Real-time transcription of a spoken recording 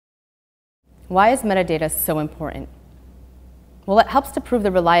Why is metadata so important? Well, it helps to prove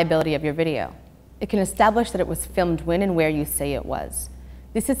the reliability of your video. It can establish that it was filmed when and where you say it was.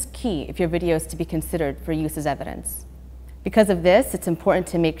 This is key if your video is to be considered for use as evidence. Because of this, it's important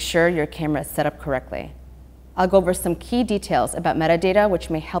to make sure your camera is set up correctly. I'll go over some key details about metadata which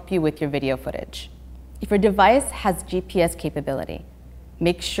may help you with your video footage. If your device has GPS capability,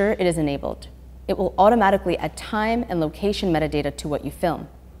 make sure it is enabled. It will automatically add time and location metadata to what you film.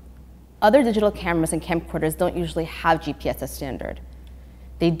 Other digital cameras and camcorders don't usually have GPS as standard.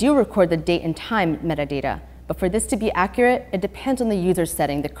 They do record the date and time metadata, but for this to be accurate, it depends on the user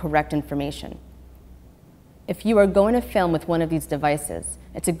setting the correct information. If you are going to film with one of these devices,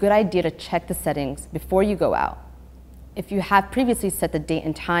 it's a good idea to check the settings before you go out. If you have previously set the date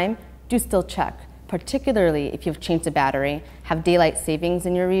and time, do still check, particularly if you've changed the battery, have daylight savings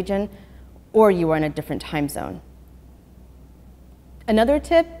in your region, or you are in a different time zone. Another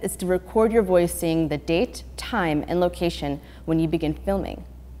tip is to record your voice saying the date, time, and location when you begin filming.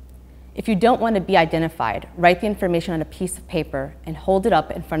 If you don't want to be identified, write the information on a piece of paper and hold it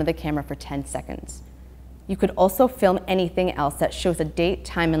up in front of the camera for 10 seconds. You could also film anything else that shows a date,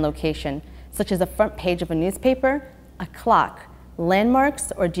 time, and location, such as the front page of a newspaper, a clock,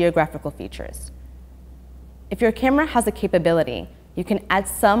 landmarks, or geographical features. If your camera has the capability, you can add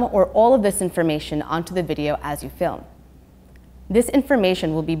some or all of this information onto the video as you film. This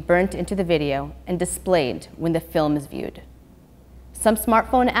information will be burnt into the video and displayed when the film is viewed. Some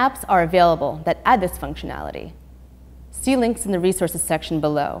smartphone apps are available that add this functionality. See links in the resources section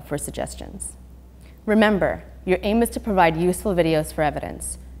below for suggestions. Remember, your aim is to provide useful videos for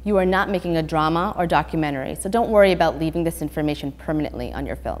evidence. You are not making a drama or documentary, so don't worry about leaving this information permanently on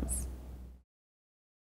your films.